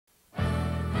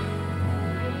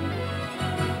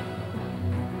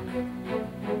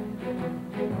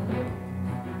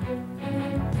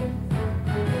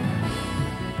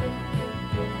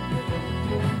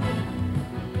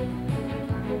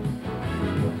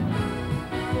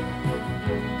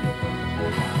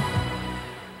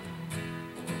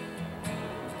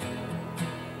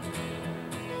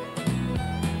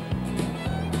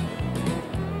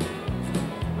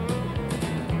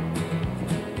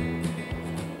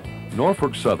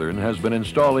Norfolk Southern has been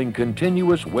installing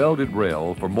continuous welded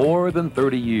rail for more than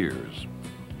 30 years.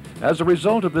 As a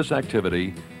result of this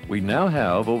activity, we now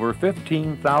have over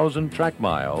 15,000 track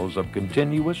miles of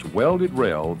continuous welded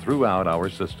rail throughout our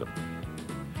system.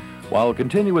 While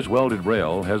continuous welded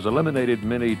rail has eliminated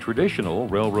many traditional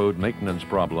railroad maintenance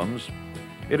problems,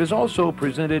 it has also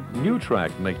presented new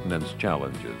track maintenance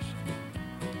challenges.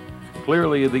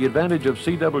 Clearly, the advantage of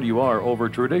CWR over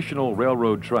traditional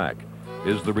railroad track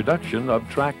is the reduction of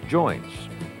track joints.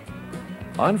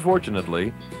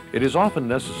 Unfortunately, it is often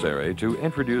necessary to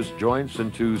introduce joints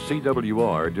into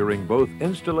CWR during both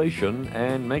installation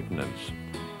and maintenance,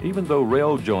 even though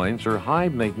rail joints are high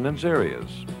maintenance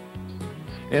areas.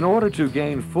 In order to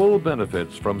gain full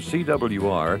benefits from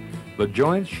CWR, the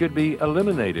joints should be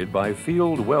eliminated by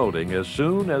field welding as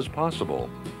soon as possible.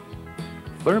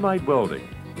 Thermite welding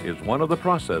is one of the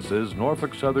processes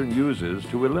Norfolk Southern uses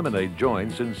to eliminate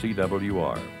joints in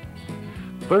CWR.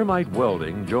 Thermite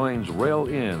welding joins rail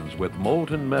ends with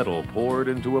molten metal poured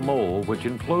into a mold which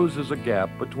encloses a gap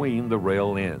between the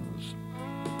rail ends.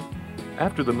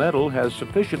 After the metal has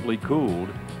sufficiently cooled,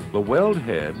 the weld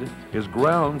head is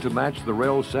ground to match the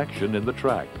rail section in the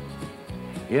track.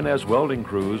 NS welding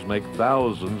crews make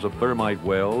thousands of thermite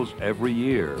welds every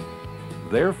year.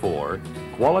 Therefore,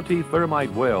 quality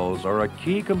thermite welds are a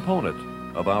key component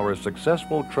of our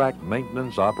successful track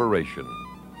maintenance operation.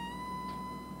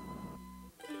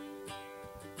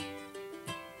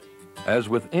 As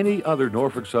with any other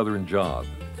Norfolk Southern job,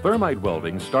 thermite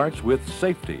welding starts with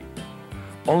safety.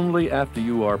 Only after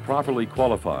you are properly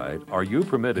qualified are you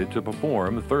permitted to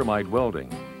perform thermite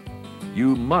welding.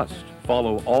 You must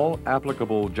follow all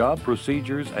applicable job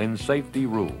procedures and safety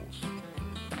rules.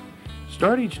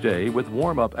 Start each day with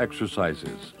warm-up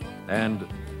exercises and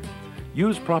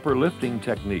use proper lifting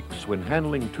techniques when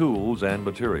handling tools and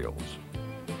materials.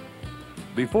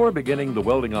 Before beginning the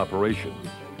welding operation,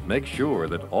 make sure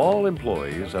that all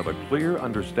employees have a clear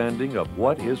understanding of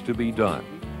what is to be done.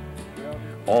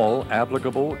 All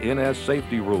applicable NS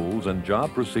safety rules and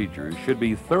job procedures should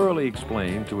be thoroughly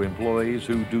explained to employees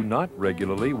who do not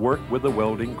regularly work with the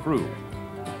welding crew.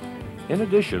 In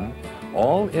addition,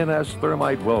 all NS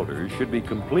thermite welders should be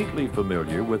completely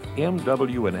familiar with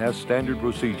MW&S Standard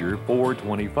Procedure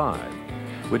 425,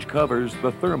 which covers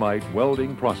the thermite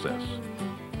welding process.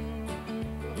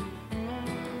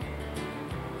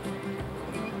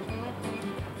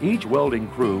 Each welding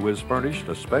crew is furnished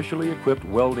a specially equipped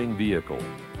welding vehicle.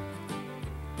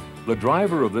 The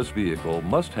driver of this vehicle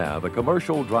must have a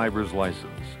commercial driver's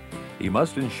license. He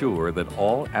must ensure that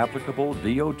all applicable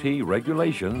DOT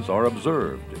regulations are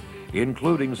observed,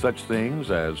 including such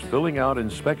things as filling out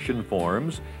inspection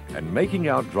forms and making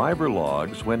out driver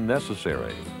logs when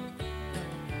necessary.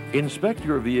 Inspect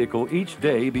your vehicle each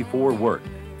day before work.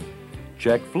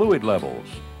 Check fluid levels,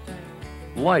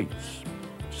 lights,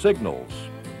 signals,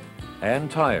 and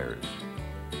tires.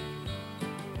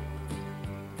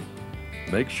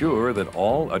 Make sure that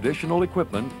all additional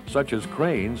equipment, such as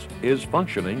cranes, is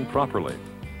functioning properly.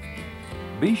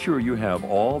 Be sure you have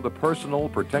all the personal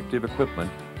protective equipment,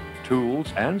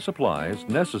 tools, and supplies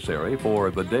necessary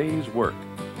for the day's work.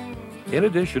 In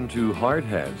addition to hard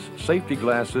hats, safety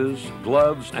glasses,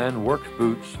 gloves, and work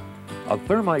boots, a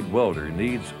thermite welder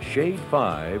needs Shade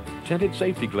 5 tinted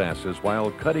safety glasses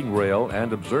while cutting rail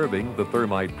and observing the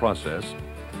thermite process,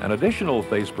 and additional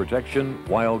face protection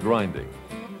while grinding.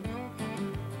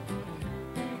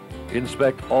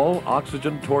 Inspect all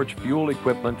oxygen torch fuel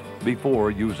equipment before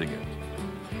using it.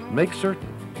 Make certain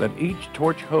that each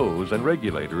torch hose and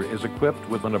regulator is equipped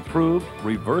with an approved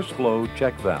reverse flow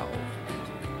check valve.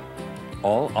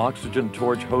 All oxygen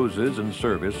torch hoses in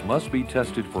service must be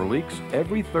tested for leaks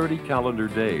every 30 calendar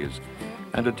days,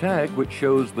 and a tag which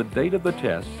shows the date of the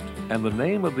test and the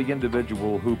name of the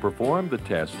individual who performed the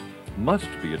test must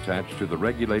be attached to the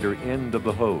regulator end of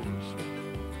the hose.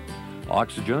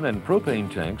 Oxygen and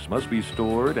propane tanks must be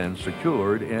stored and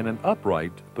secured in an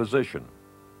upright position.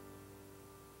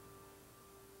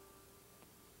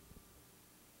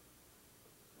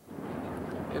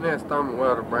 NS Thermal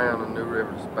Welder Brown and New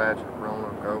River Dispatcher,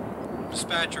 Roanoke, over.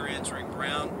 Dispatcher answering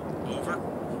Brown, over.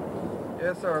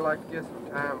 Yes, sir, I'd like to get some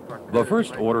time. The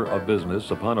first order of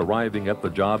business upon arriving at the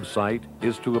job site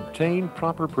is to obtain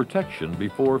proper protection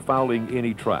before fouling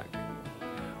any track.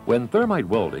 When thermite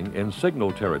welding in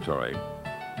signal territory,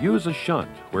 use a shunt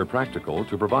where practical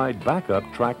to provide backup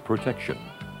track protection.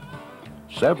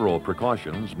 Several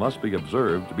precautions must be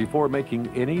observed before making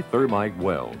any thermite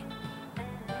weld.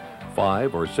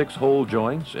 5 or 6 hole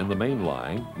joints in the main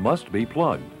line must be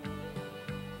plugged.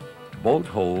 Bolt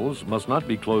holes must not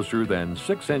be closer than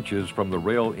 6 inches from the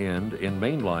rail end in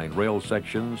mainline rail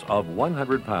sections of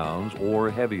 100 pounds or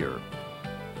heavier.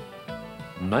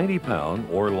 90-pound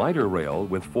or lighter rail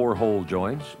with 4-hole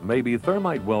joints may be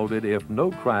thermite welded if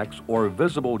no cracks or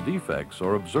visible defects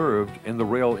are observed in the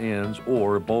rail ends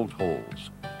or bolt holes.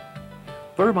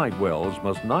 Thermite welds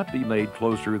must not be made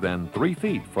closer than 3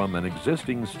 feet from an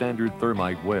existing standard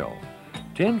thermite weld,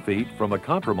 10 feet from a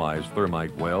compromised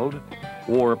thermite weld,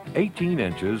 or 18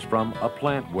 inches from a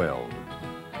plant weld.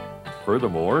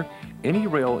 Furthermore, any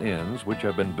rail ends which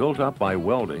have been built up by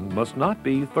welding must not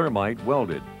be thermite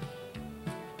welded.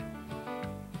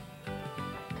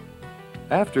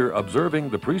 After observing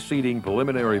the preceding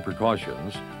preliminary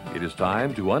precautions, it is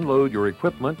time to unload your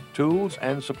equipment, tools,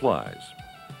 and supplies.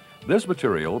 This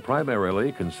material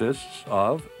primarily consists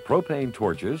of propane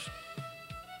torches,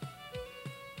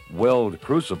 weld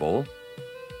crucible,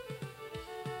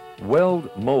 weld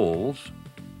molds,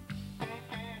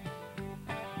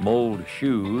 mold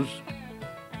shoes,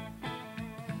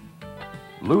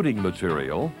 luting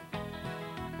material,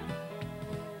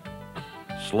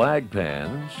 slag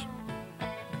pans,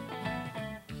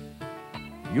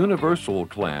 universal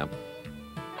clamp,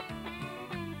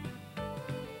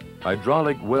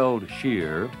 hydraulic weld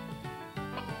shear,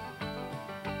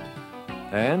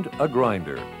 and a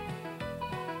grinder.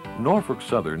 Norfolk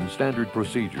Southern standard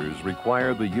procedures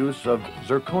require the use of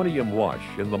zirconium wash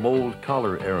in the mold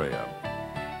collar area.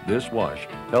 This wash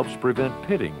helps prevent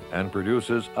pitting and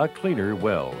produces a cleaner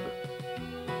weld.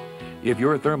 If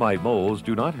your thermite molds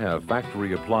do not have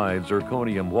factory-applied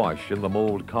zirconium wash in the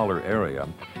mold collar area,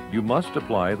 you must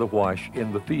apply the wash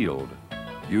in the field.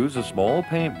 Use a small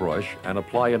paintbrush and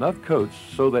apply enough coats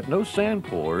so that no sand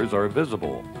pores are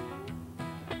visible.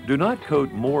 Do not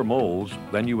coat more molds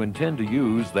than you intend to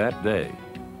use that day.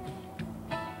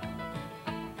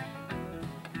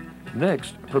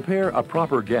 Next, prepare a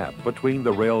proper gap between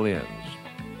the rail ends.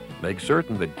 Make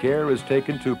certain that care is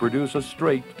taken to produce a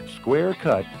straight, square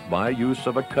cut by use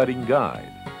of a cutting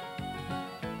guide.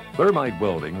 Thermite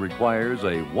welding requires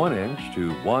a 1 inch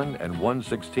to 1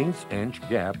 1/16 inch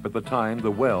gap at the time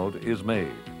the weld is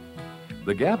made.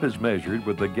 The gap is measured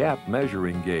with the gap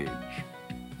measuring gauge.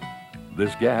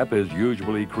 This gap is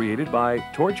usually created by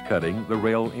torch cutting the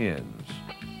rail ends.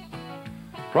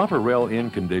 Proper rail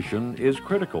end condition is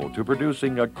critical to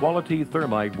producing a quality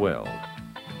thermite weld.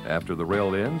 After the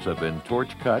rail ends have been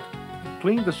torch cut,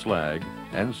 clean the slag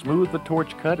and smooth the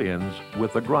torch cut ends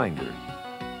with a grinder.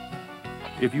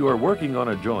 If you are working on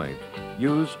a joint,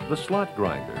 use the slot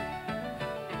grinder.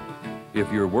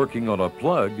 If you're working on a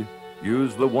plug,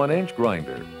 use the 1-inch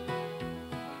grinder.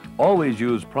 Always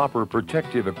use proper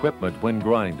protective equipment when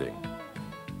grinding.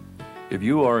 If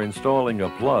you are installing a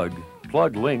plug,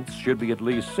 plug lengths should be at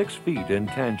least 6 feet in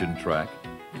tangent track,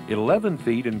 11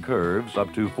 feet in curves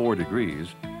up to 4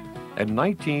 degrees, and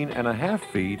 19.5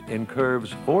 feet in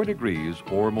curves 4 degrees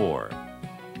or more.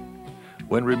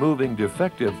 When removing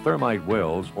defective thermite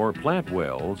welds or plant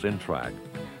welds in track,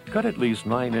 cut at least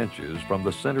 9 inches from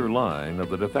the center line of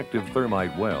the defective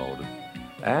thermite weld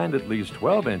and at least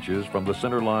 12 inches from the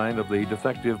center line of the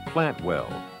defective plant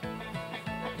weld.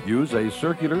 Use a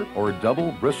circular or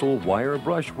double bristle wire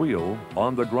brush wheel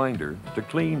on the grinder to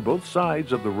clean both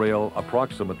sides of the rail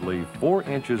approximately 4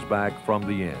 inches back from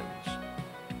the ends.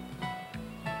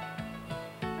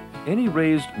 Any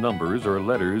raised numbers or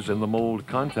letters in the mold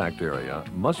contact area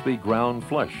must be ground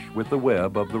flush with the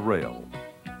web of the rail.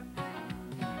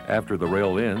 After the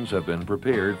rail ends have been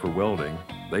prepared for welding,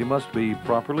 they must be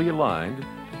properly aligned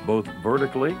both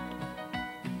vertically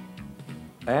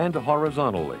and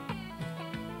horizontally.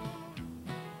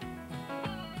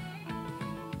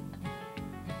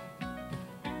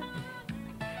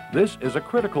 This is a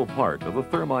critical part of the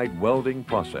thermite welding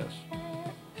process.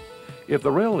 If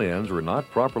the rail ends were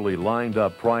not properly lined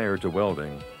up prior to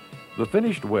welding, the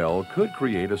finished weld could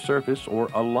create a surface or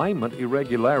alignment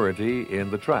irregularity in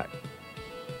the track.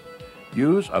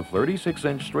 Use a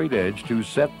 36-inch straight edge to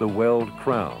set the weld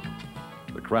crown.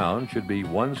 The crown should be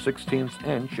 1/16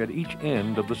 inch at each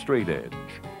end of the straight edge.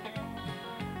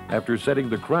 After setting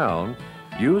the crown,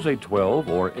 use a 12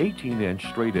 or 18-inch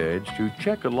straight edge to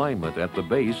check alignment at the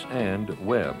base and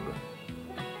web.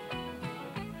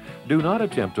 Do not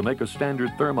attempt to make a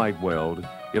standard thermite weld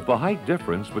if the height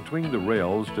difference between the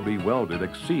rails to be welded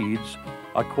exceeds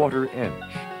a 1/4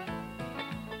 inch.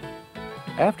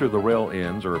 After the rail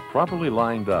ends are properly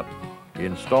lined up,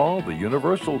 install the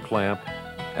universal clamp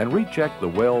and recheck the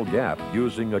weld gap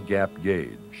using a gap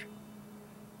gauge.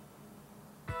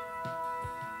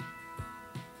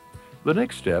 The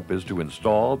next step is to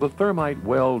install the thermite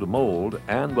weld mold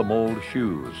and the mold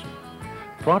shoes.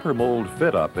 Proper mold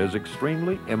fit-up is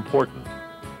extremely important.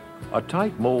 A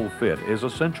tight mold fit is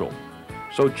essential,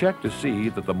 so check to see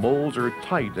that the molds are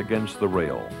tight against the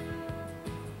rail.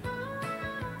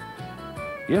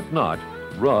 If not,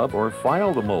 rub or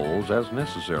file the molds as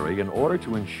necessary in order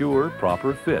to ensure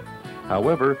proper fit.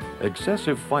 However,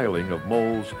 excessive filing of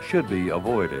molds should be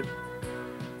avoided.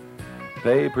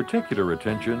 Pay particular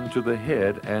attention to the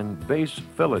head and base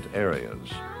fillet areas.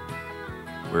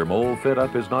 Where mold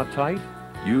fit-up is not tight,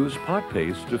 use pot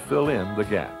paste to fill in the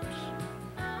gaps.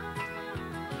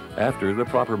 After the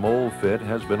proper mold fit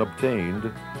has been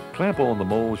obtained, clamp on the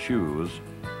mold shoes,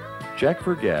 check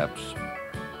for gaps,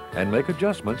 and make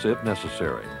adjustments if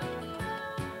necessary.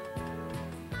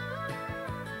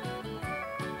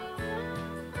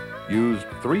 Use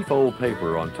 3-fold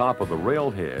paper on top of the rail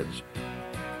heads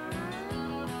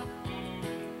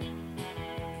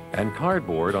and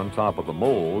cardboard on top of the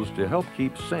molds to help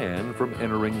keep sand from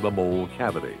entering the mold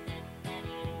cavity.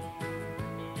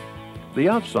 The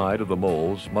outside of the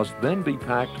molds must then be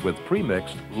packed with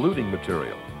pre-mixed luting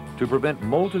material to prevent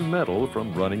molten metal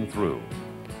from running through.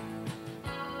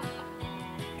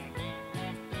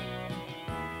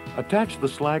 Attach the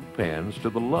slag pans to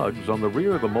the lugs on the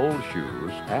rear of the mold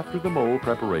shoes after the mold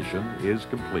preparation is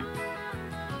complete.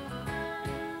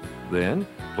 Then,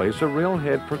 place a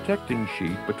railhead protecting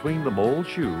sheet between the mold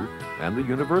shoe and the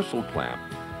universal clamp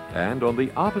and on the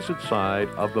opposite side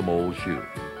of the mold shoe.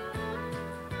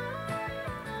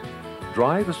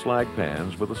 Dry the slag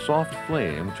pans with a soft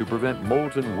flame to prevent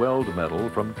molten weld metal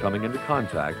from coming into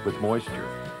contact with moisture.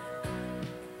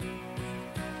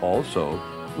 Also,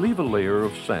 leave a layer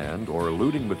of sand or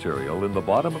luting material in the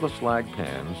bottom of the slag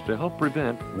pans to help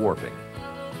prevent warping.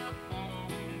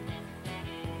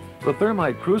 The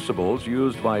thermite crucibles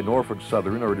used by Norfolk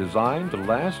Southern are designed to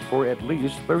last for at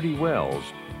least 30 welds,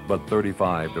 but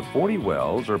 35 to 40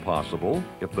 welds are possible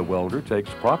if the welder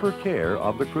takes proper care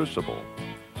of the crucible.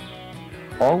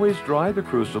 Always dry the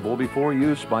crucible before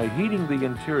use by heating the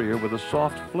interior with a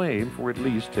soft flame for at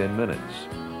least 10 minutes.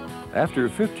 After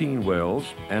 15 welds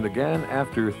and again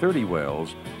after 30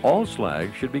 welds, all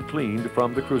slag should be cleaned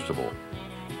from the crucible.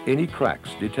 Any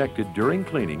cracks detected during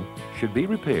cleaning should be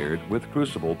repaired with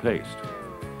crucible paste.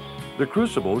 The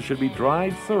crucible should be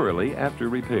dried thoroughly after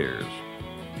repairs.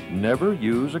 Never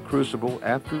use a crucible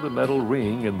after the metal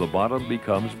ring in the bottom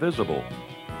becomes visible,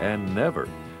 and never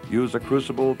use a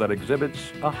crucible that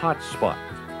exhibits a hot spot.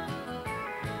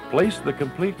 Place the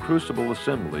complete crucible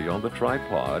assembly on the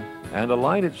tripod and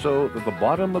align it so that the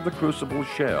bottom of the crucible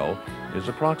shell is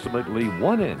approximately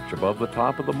 1 inch above the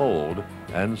top of the mold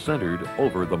and centered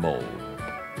over the mold.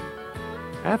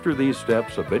 After these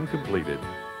steps have been completed,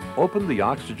 open the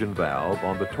oxygen valve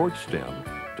on the torch stem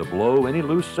to blow any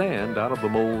loose sand out of the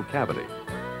mold cavity.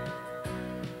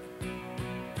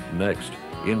 Next,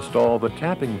 install the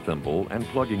tapping thimble and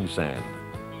plugging sand.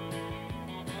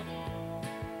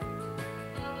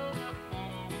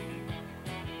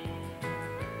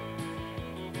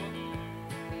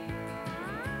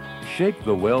 Shake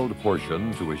the weld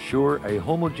portion to assure a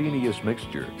homogeneous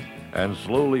mixture and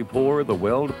slowly pour the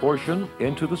weld portion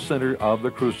into the center of the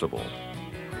crucible.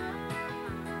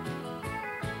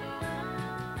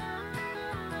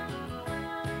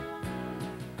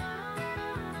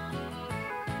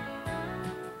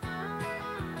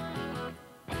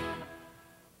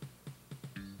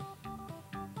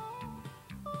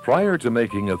 Prior to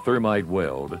making a thermite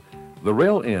weld, the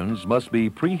rail ends must be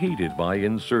preheated by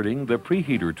inserting the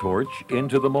preheater torch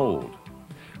into the mold.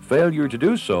 Failure to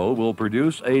do so will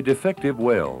produce a defective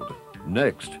weld.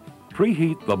 Next,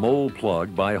 preheat the mold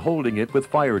plug by holding it with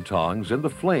fire tongs in the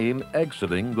flame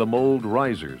exiting the mold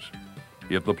risers.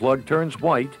 If the plug turns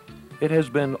white, it has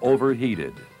been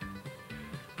overheated.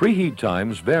 Preheat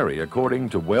times vary according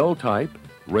to weld type,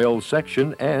 rail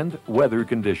section, and weather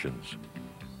conditions.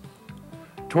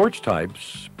 Torch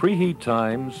types, preheat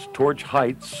times, torch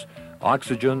heights,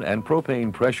 oxygen and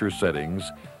propane pressure settings,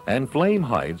 and flame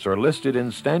heights are listed in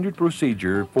Standard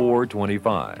Procedure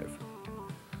 425.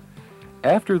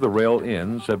 After the rail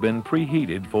ends have been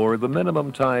preheated for the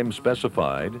minimum time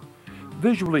specified,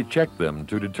 visually check them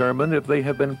to determine if they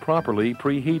have been properly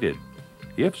preheated.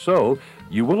 If so,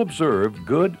 you will observe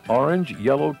good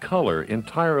orange-yellow color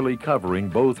entirely covering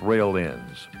both rail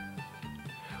ends.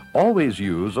 Always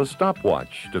use a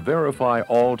stopwatch to verify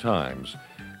all times,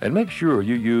 and make sure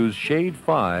you use Shade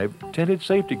 5 tinted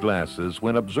safety glasses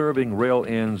when observing rail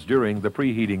ends during the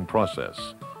preheating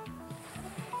process.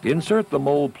 Insert the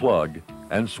mold plug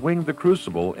and swing the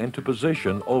crucible into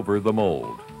position over the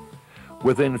mold.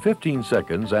 Within 15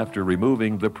 seconds after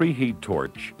removing the preheat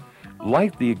torch,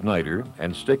 light the igniter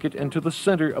and stick it into the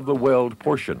center of the weld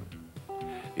portion.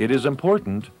 It is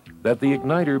important that the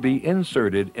igniter be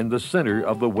inserted in the center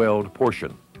of the weld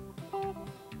portion.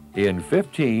 In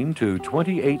 15 to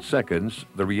 28 seconds,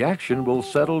 the reaction will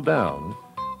settle down,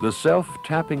 the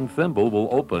self-tapping thimble will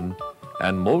open,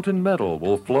 and molten metal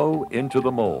will flow into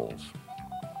the molds.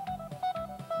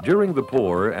 During the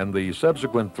pour and the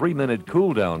subsequent 3-minute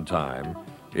cool-down time,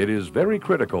 it is very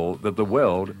critical that the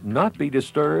weld not be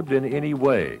disturbed in any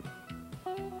way.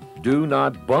 Do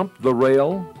not bump the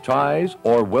rail, ties,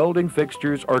 or welding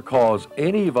fixtures or cause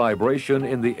any vibration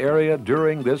in the area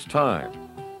during this time.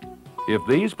 If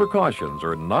these precautions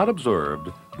are not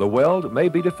observed, the weld may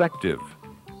be defective.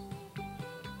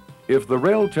 If the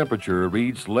rail temperature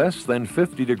reads less than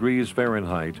 50 degrees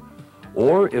Fahrenheit,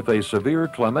 or if a severe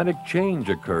climatic change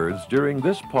occurs during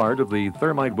this part of the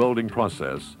thermite welding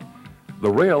process, the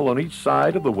rail on each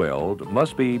side of the weld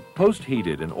must be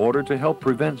post-heated in order to help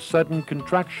prevent sudden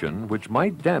contraction which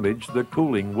might damage the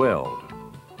cooling weld.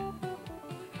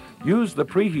 Use the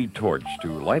preheat torch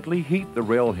to lightly heat the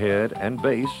rail head and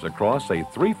base across a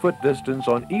 3-foot distance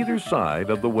on either side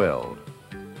of the weld.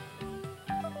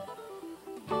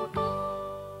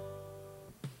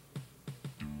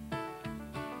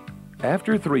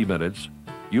 After 3 minutes,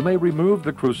 you may remove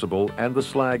the crucible and the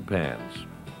slag pans.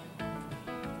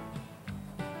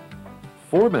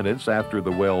 4 minutes after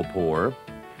the weld pour,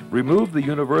 remove the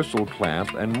universal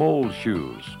clamp and mold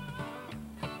shoes.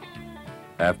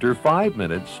 After 5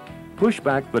 minutes, push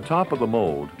back the top of the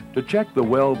mold to check the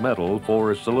weld metal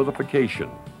for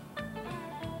solidification.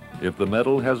 If the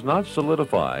metal has not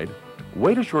solidified,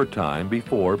 wait a short time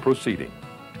before proceeding.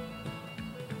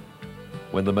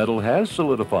 When the metal has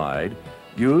solidified,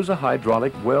 use a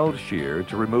hydraulic weld shear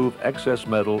to remove excess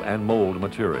metal and mold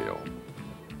material.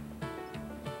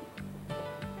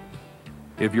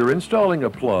 If you're installing a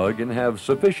plug and have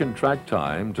sufficient track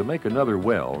time to make another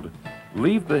weld,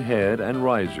 leave the head and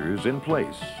risers in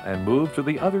place and move to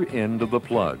the other end of the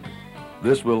plug.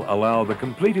 This will allow the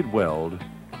completed weld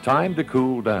time to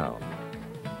cool down.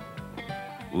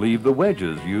 Leave the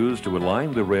wedges used to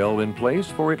align the rail in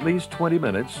place for at least 20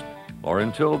 minutes or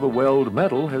until the weld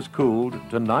metal has cooled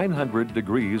to 900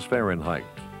 degrees Fahrenheit.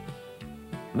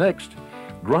 Next,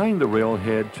 grind the rail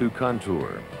head to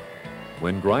contour.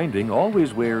 When grinding,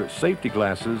 always wear safety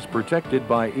glasses protected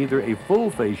by either a full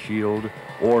face shield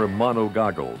or mono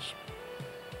goggles.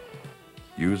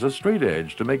 Use a straight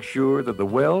edge to make sure that the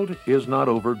weld is not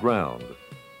overground.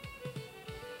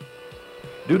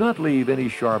 Do not leave any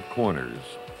sharp corners.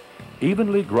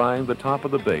 Evenly grind the top of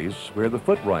the base where the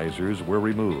foot risers were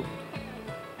removed.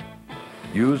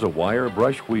 Use a wire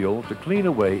brush wheel to clean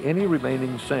away any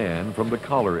remaining sand from the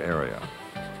collar area.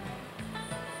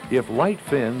 If light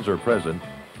fins are present,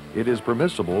 it is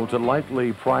permissible to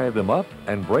lightly pry them up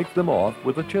and break them off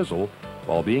with a chisel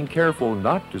while being careful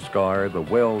not to scar the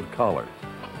weld collar.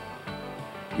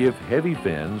 If heavy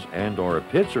fins and/or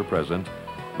pits are present,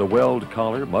 the weld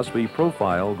collar must be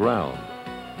profile ground.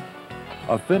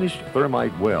 A finished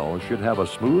thermite weld should have a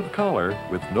smooth collar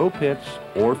with no pits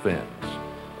or fins.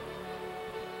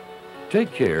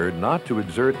 Take care not to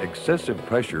exert excessive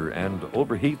pressure and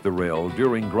overheat the rail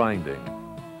during grinding.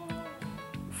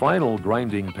 Final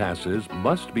grinding passes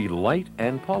must be light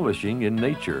and polishing in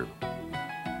nature.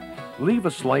 Leave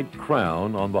a slight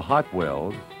crown on the hot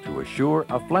weld to assure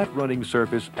a flat running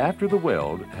surface after the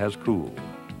weld has cooled.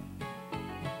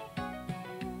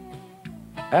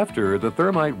 After the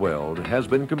thermite weld has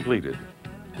been completed,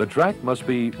 the track must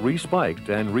be respiked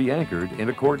and re-anchored in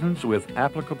accordance with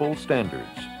applicable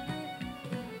standards.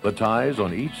 The ties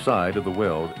on each side of the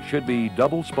weld should be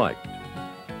double spiked.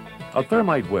 A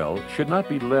thermite weld should not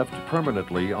be left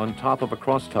permanently on top of a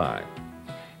cross tie.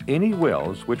 Any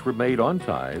welds which were made on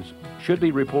ties should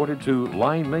be reported to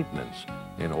line maintenance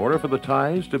in order for the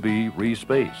ties to be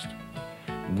respaced.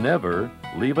 Never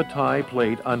leave a tie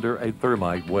plate under a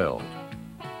thermite weld.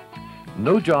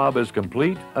 No job is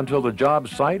complete until the job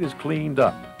site is cleaned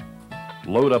up.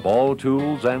 Load up all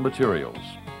tools and materials.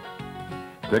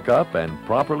 Pick up and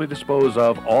properly dispose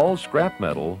of all scrap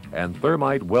metal and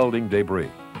thermite welding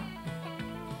debris.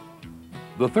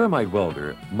 The thermite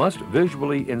welder must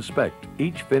visually inspect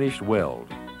each finished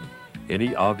weld.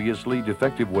 Any obviously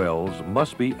defective welds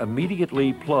must be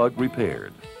immediately plug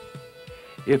repaired.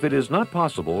 If it is not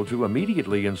possible to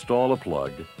immediately install a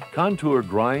plug, contour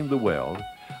grind the weld,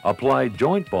 apply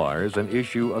joint bars and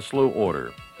issue a slow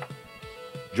order.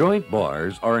 Joint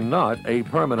bars are not a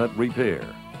permanent repair.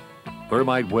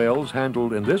 Thermite welds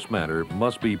handled in this manner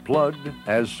must be plugged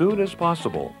as soon as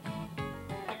possible.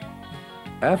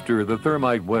 After the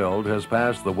thermite weld has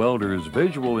passed the welder's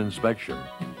visual inspection,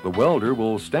 the welder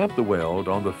will stamp the weld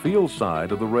on the field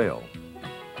side of the rail.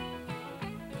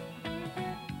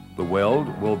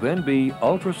 weld will then be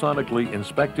ultrasonically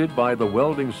inspected by the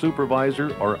welding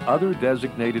supervisor or other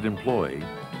designated employee,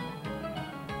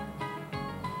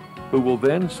 who will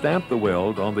then stamp the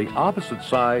weld on the opposite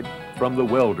side from the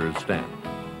welder's stamp.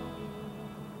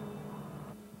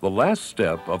 The last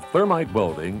step of thermite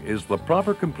welding is the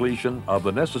proper completion of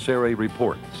the necessary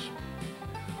reports.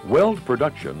 Weld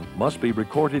production must be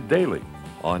recorded daily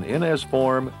on NS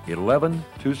Form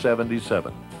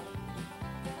 11277.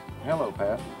 Hello,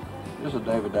 Pat. This is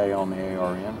David Day on the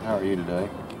ARN. How are you today?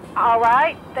 All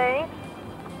right, thanks.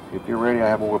 If you're ready, I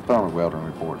have a thermite welding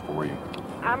report for you.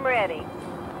 I'm ready.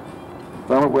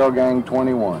 Thermite Weld Gang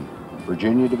 21,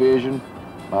 Virginia Division,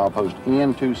 milepost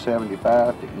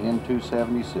N275 to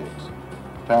N276.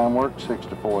 Time work 6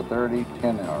 to 4:30,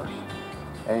 10 hours.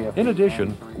 In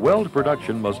addition, weld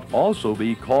production must also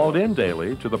be called in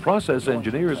daily to the process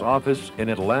engineer's office in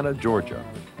Atlanta, Georgia.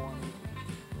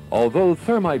 Although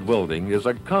thermite welding is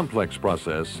a complex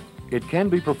process, it can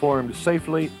be performed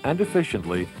safely and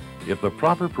efficiently if the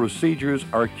proper procedures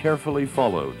are carefully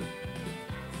followed.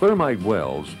 Thermite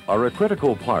welds are a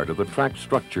critical part of the track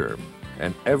structure,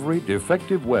 and every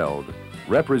defective weld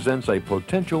represents a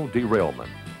potential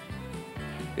derailment.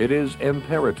 It is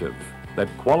imperative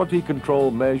that quality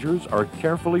control measures are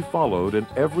carefully followed in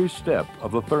every step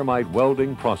of the thermite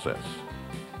welding process.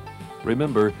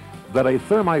 Remember that a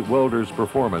thermite welder's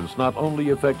performance not only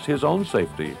affects his own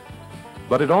safety,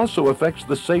 but it also affects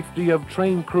the safety of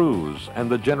train crews and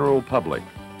the general public.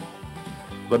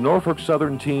 The Norfolk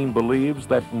Southern team believes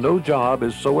that no job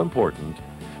is so important,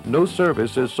 no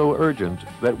service is so urgent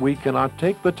that we cannot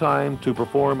take the time to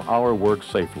perform our work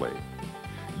safely.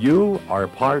 You are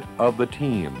part of the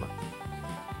team.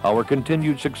 Our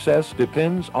continued success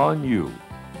depends on you.